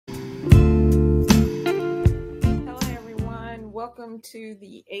welcome to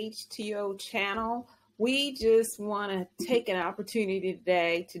the HTO channel. We just want to take an opportunity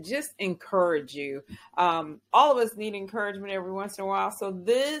today to just encourage you. All of us need encouragement every once in a while. So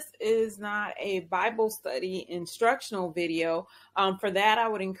this is not a Bible study instructional video. For that, I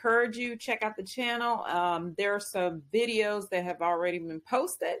would encourage you, check out the channel. There are some videos that have already been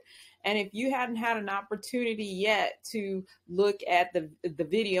posted. And if you hadn't had an opportunity yet to look at the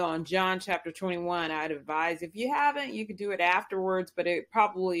video on John chapter 21, I'd advise, if you haven't, you could do it afterwards, but it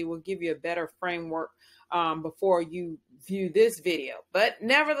probably will give you a better framework before you view this video. But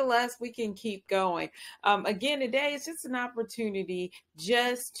nevertheless, we can keep going. Again, today it's just an opportunity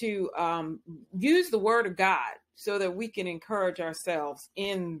just to use the Word of God so that we can encourage ourselves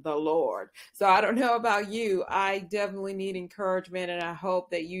in the Lord. So I don't know about you. I definitely need encouragement, and I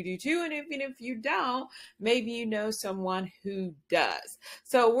hope that you do too. And even if you don't, maybe you know someone who does.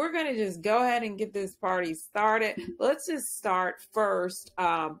 So we're going to just go ahead and get this party started. Let's just start first.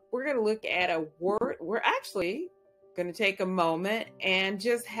 We're going to look at a word. We're actually going to take a moment and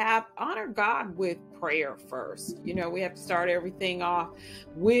just honor God with prayer first. You know, we have to start everything off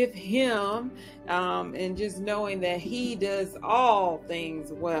with Him and just knowing that He does all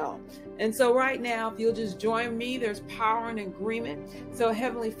things well. And so right now, if you'll just join me, there's power in agreement. So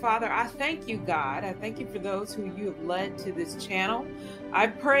Heavenly Father, I thank you, God. I thank you for those who you have led to this channel. I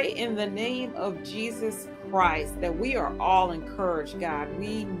pray in the name of Jesus Christ that we are all encouraged, God.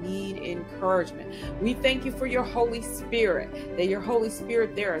 We need encouragement. We thank you for your Holy Spirit, that your Holy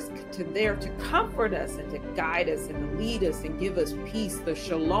Spirit there is there to comfort us and to guide us and to lead us and give us peace, the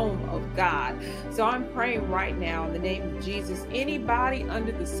shalom of God. So I'm praying right now in the name of Jesus, anybody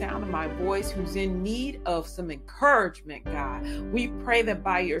under the sound of my voice who's in need of some encouragement, God, we pray that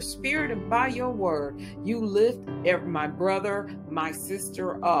by your Spirit and by your word, you lift my brother, my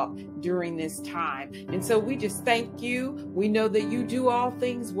sister up during this time. And so we just thank you. We know that you do all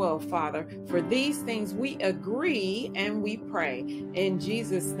things well, Father. For these things we agree and we pray in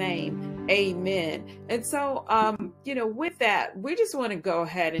Jesus' name. Amen. And so, with that, we just want to go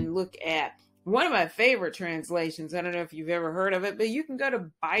ahead and look at one of my favorite translations. I don't know if you've ever heard of it, but you can go to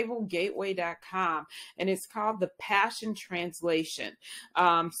BibleGateway.com and it's called the Passion Translation.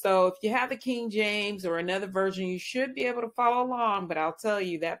 So if you have the King James or another version, you should be able to follow along, but I'll tell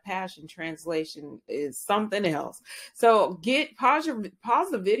you that Passion Translation is something else. So pause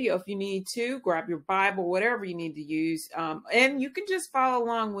the video if you need to, grab your Bible, whatever you need to use, and you can just follow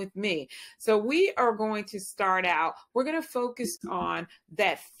along with me. So we are going to start out, we're going to focus on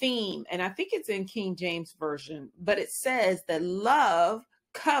that theme, and I think it's in King James Version, but it says that love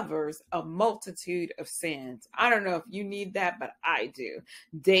covers a multitude of sins. I don't know if you need that, but I do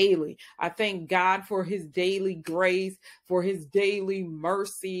daily. I thank God for his daily grace, for his daily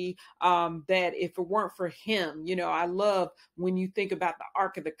mercy, that if it weren't for him, I love when you think about the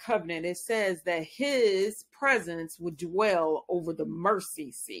Ark of the Covenant, it says that his presence would dwell over the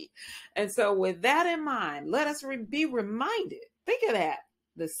mercy seat. And so with that in mind, let us be reminded, think of that.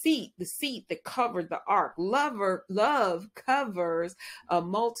 The seat that covered the ark. Love covers a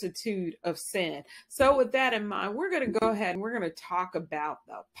multitude of sin. So with that in mind, we're going to go ahead and we're going to talk about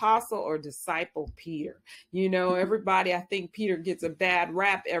the apostle or disciple Peter. Everybody, I think Peter gets a bad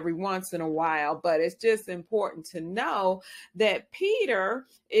rap every once in a while, but it's just important to know that Peter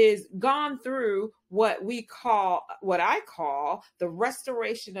is gone through what I call the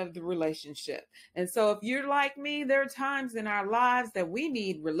restoration of the relationship. And so if you're like me, there are times in our lives that we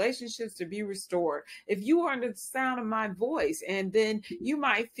need relationships to be restored. If you are under the sound of my voice, and then you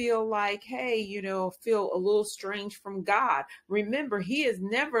might feel like, hey, feel a little strange from God. Remember, he has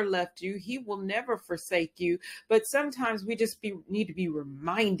never left you. He will never forsake you. But sometimes we just need to be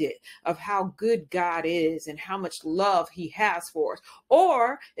reminded of how good God is and how much love he has for us.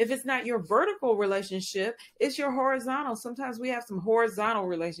 Or if it's not your vertical relationship, it's your horizontal. Sometimes we have some horizontal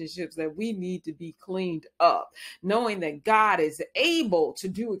relationships that we need to be cleaned up, knowing that God is able to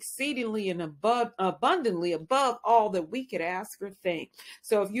do exceedingly and abundantly above all that we could ask or think.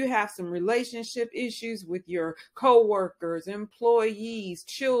 So if you have some relationship issues with your coworkers, employees,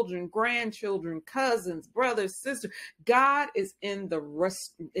 children, grandchildren, cousins, brothers, sisters, God is in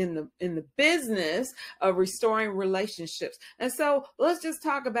the business of restoring relationships. And so let's just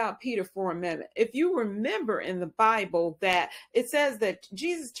talk about Peter for a minute. If you remember in the Bible that it says that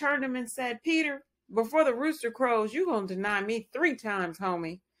Jesus turned him and said, Peter, before the rooster crows, you're going to deny me 3 times,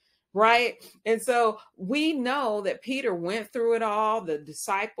 homie. Right? And so we know that Peter went through it all. The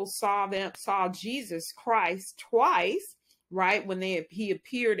disciples saw Jesus Christ twice. right? When he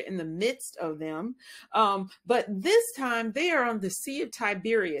appeared in the midst of them. But this time they are on the Sea of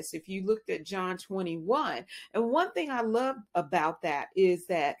Tiberias, if you looked at John 21. And one thing I love about that is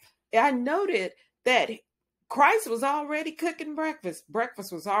that I noted that Christ was already cooking breakfast.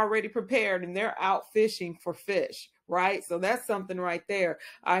 Breakfast was already prepared, and they're out fishing for fish, right? So that's something right there.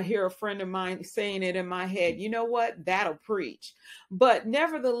 I hear a friend of mine saying it in my head. You know what? That'll preach. But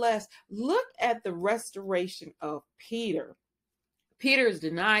nevertheless, look at the restoration of Peter. Peter is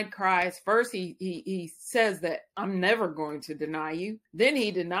denied Christ. First, he says that I'm never going to deny you. Then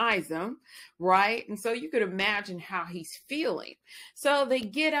he denies them, right? And so you could imagine how he's feeling. So they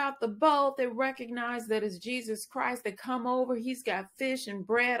get out the boat. They recognize that it's Jesus Christ. They come over. He's got fish and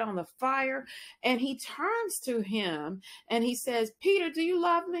bread on the fire. And he turns to him and he says, Peter, do you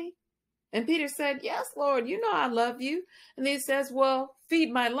love me? And Peter said, yes, Lord, you know I love you. And then he says, well,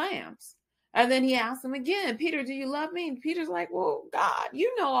 feed my lambs. And then he asked him again, Peter, do you love me? And Peter's like, well, God,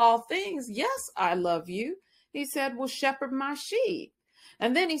 you know all things. Yes, I love you. He said, well, shepherd my sheep.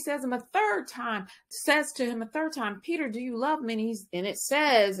 And then he says to him a third time, Peter, do you love me? And it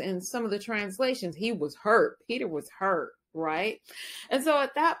says in some of the translations, he was hurt. Peter was hurt. Right. And so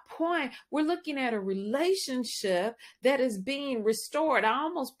at that point, we're looking at a relationship that is being restored. I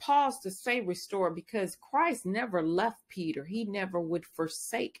almost paused to say restore because Christ never left Peter. He never would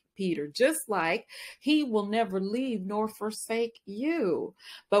forsake Peter, just like he will never leave nor forsake you.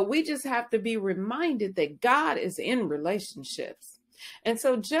 But we just have to be reminded that God is in relationships. And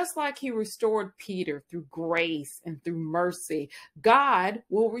so just like he restored Peter through grace and through mercy, God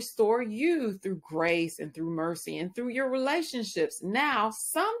will restore you through grace and through mercy and through your relationships. Now,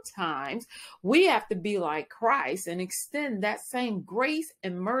 sometimes we have to be like Christ and extend that same grace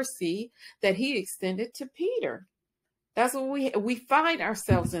and mercy that he extended to Peter. That's what we find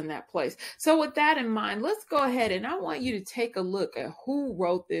ourselves in that place. So with that in mind, let's go ahead and I want you to take a look at who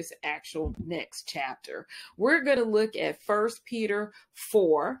wrote this actual next chapter. We're going to look at 1 Peter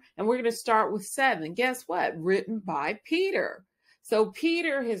 4, and we're going to start with 7. Guess what? Written by Peter. So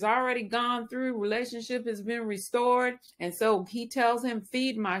Peter has already gone through, relationship has been restored. And so he tells him,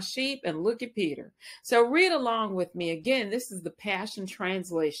 feed my sheep, and look at Peter. So read along with me. Again, this is the Passion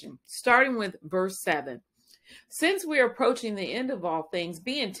Translation, starting with verse 7. Since we are approaching the end of all things,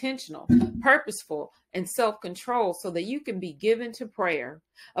 be intentional, purposeful, and self-controlled so that you can be given to prayer.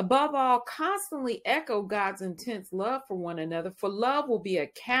 Above all, constantly echo God's intense love for one another, for love will be a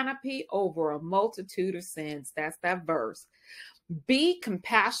canopy over a multitude of sins. That's that verse. Be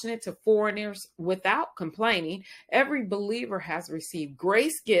compassionate to foreigners without complaining. Every believer has received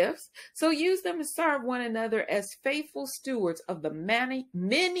grace gifts, so use them to serve one another as faithful stewards of the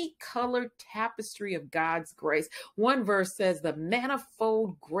many-colored tapestry of God's grace. One verse says the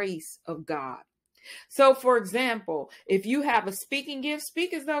manifold grace of God. So, for example, if you have a speaking gift,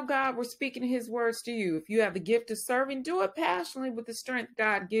 speak as though God were speaking his words to you. If you have the gift of serving, do it passionately with the strength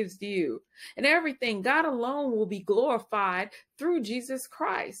God gives to you. And everything, God alone will be glorified through Jesus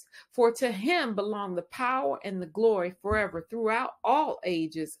Christ. For to him belong the power and the glory forever throughout all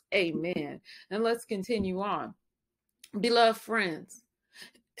ages. Amen. And let's continue on. Beloved friends,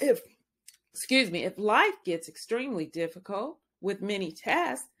 if life gets extremely difficult, with many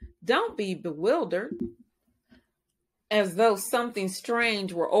tasks, don't be bewildered as though something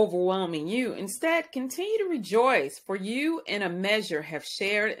strange were overwhelming you. Instead, continue to rejoice, for you in a measure have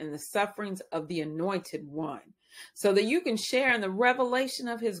shared in the sufferings of the Anointed One, so that you can share in the revelation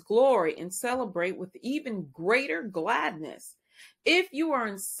of his glory and celebrate with even greater gladness. If you are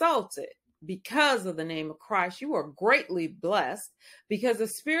insulted because of the name of Christ, you are greatly blessed, because the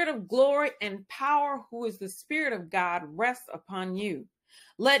Spirit of glory and power, who is the Spirit of God, rests upon you.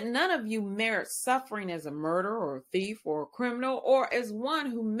 Let none of you merit suffering as a murderer or a thief or a criminal, or as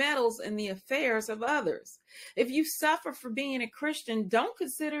one who meddles in the affairs of others. If you suffer for being a Christian, don't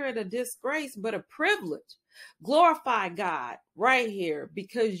consider it a disgrace, but a privilege. Glorify God right here,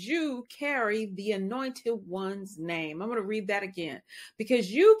 because you carry the Anointed One's name. I'm going to read that again.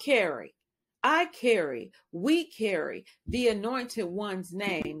 Because you carry, I carry, we carry the Anointed One's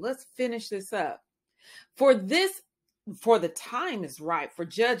name. Let's finish this up. For the time is ripe for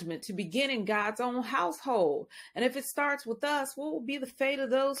judgment to begin in God's own household. And if it starts with us, what will be the fate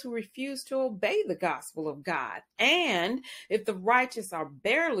of those who refuse to obey the gospel of God? And if the righteous are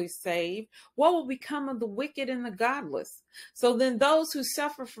barely saved, what will become of the wicked and the godless? So then those who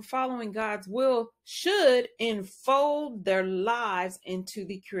suffer for following God's will should enfold their lives into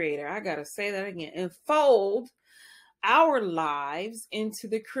the Creator. I got to say that again. Enfold our lives into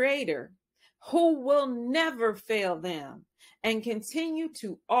the Creator, who will never fail them and continue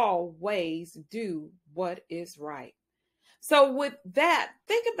to always do what is right. So with that,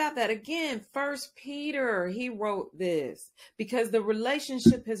 think about that again. First Peter, he wrote this because the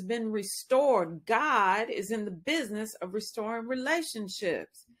relationship has been restored. God is in the business of restoring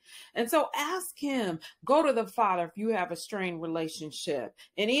relationships. And so ask him, go to the Father if you have a strained relationship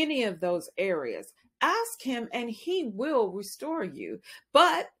in any of those areas. Ask him and he will restore you.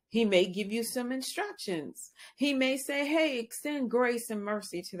 But he may give you some instructions. He may say, hey, extend grace and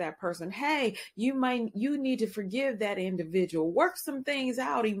mercy to that person. Hey, you need to forgive that individual. Work some things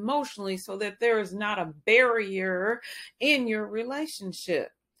out emotionally so that there is not a barrier in your relationship.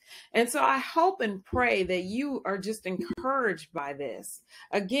 And so I hope and pray that you are just encouraged by this.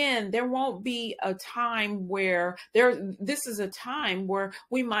 Again, there won't be a time where this is a time where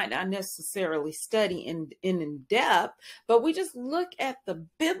we might not necessarily study in depth, but we just look at the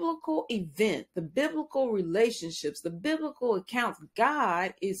biblical event, the biblical relationships, the biblical accounts.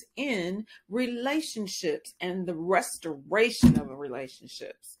 God is in relationships and the restoration of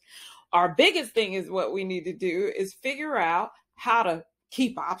relationships. Our biggest thing is what we need to do is figure out how to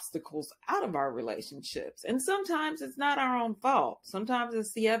keep obstacles out of our relationships. And sometimes it's not our own fault. Sometimes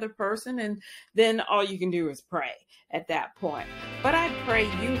it's the other person, and then all you can do is pray at that point. But I pray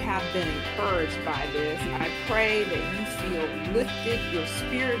you have been encouraged by this. I pray that you feel lifted, your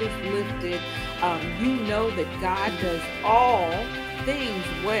spirit is lifted. You know that God does all things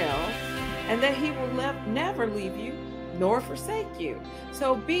well, and that he will never leave you nor forsake you.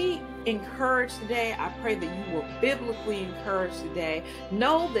 So be encouraged today. I pray that you were biblically encouraged today.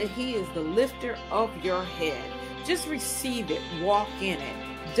 Know that he is the lifter of your head. Just receive it. Walk in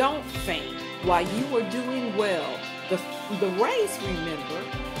it. Don't faint while you are doing well. The race, remember,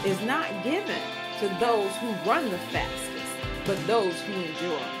 is not given to those who run the fastest, but those who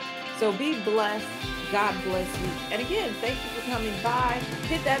endure. So be blessed. God bless you. And again, thank you for coming by.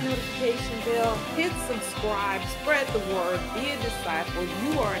 Hit that notification bell. Hit subscribe. Spread the word. Be a disciple.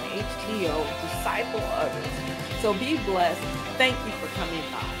 You are an HTO. Disciple others. So be blessed. Thank you for coming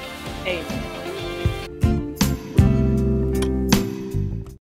by. Amen.